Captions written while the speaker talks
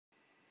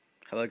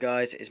Hello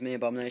guys, it's me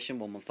Abomination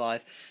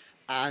 115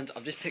 and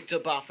I've just picked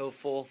up Battlefield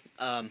 4.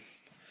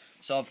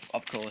 So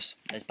of course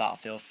there's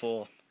Battlefield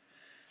 4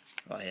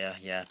 right here,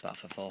 yeah,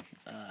 Battlefield 4.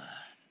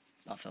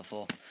 Battlefield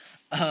 4.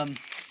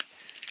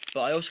 But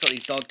I also got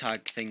these dog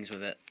tag things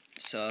with it.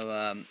 So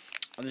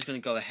I'm just gonna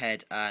go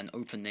ahead and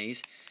open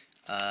these.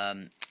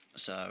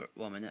 So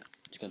 1 minute,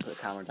 just gonna put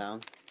the camera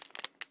down.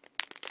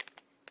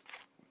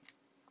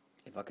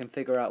 If I can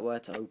figure out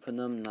where to open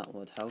them, that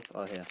would help.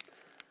 Oh, here.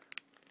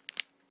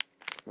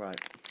 Right.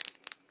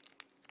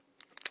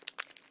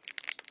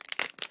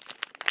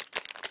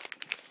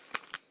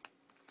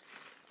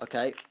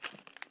 Okay.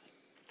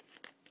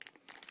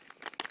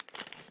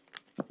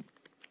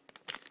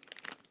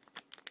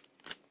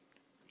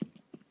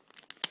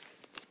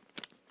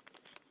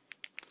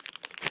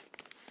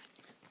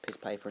 Piece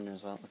of paper in there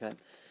as well. Okay.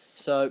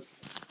 So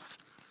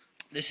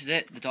this is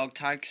it. The dog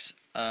tags.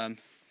 On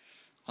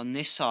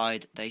this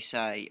side they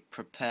say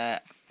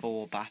prepare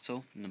for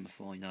battle. Number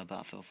 4. You know,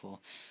 Battlefield 4.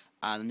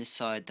 And on this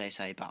side they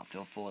say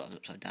Battlefield 4. That's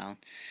upside down.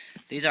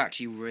 These are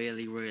actually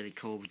really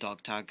cool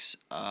dog tags.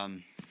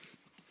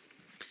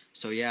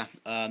 So yeah,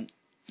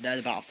 they're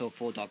the Battlefield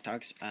 4 dog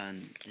tags,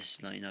 and this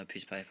is, you know, a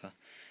piece of paper.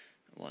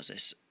 What is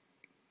this?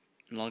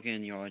 Log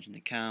in your Origin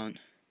account.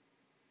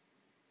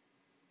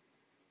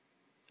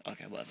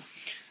 Okay, whatever.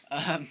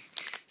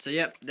 So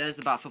yeah, there's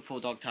the Battlefield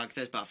 4 dog tags.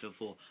 There's Battlefield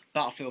 4.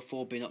 Battlefield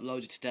 4 being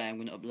uploaded today. I'm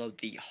going to upload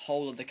the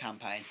whole of the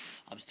campaign.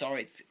 I'm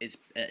sorry, it's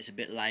a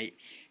bit late.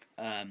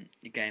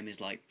 The game is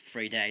like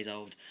 3 days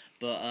old,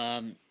 but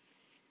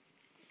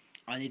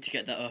I need to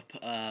get that up.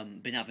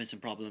 Been having some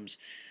problems.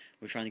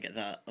 We're trying to get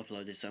that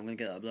uploaded, so I'm going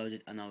to get that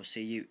uploaded, and I'll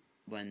see you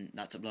when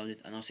that's uploaded,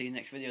 and I'll see you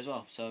next video as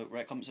well. So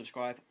rate, comment,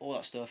 subscribe, all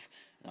that stuff,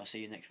 and I'll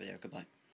see you next video. Goodbye.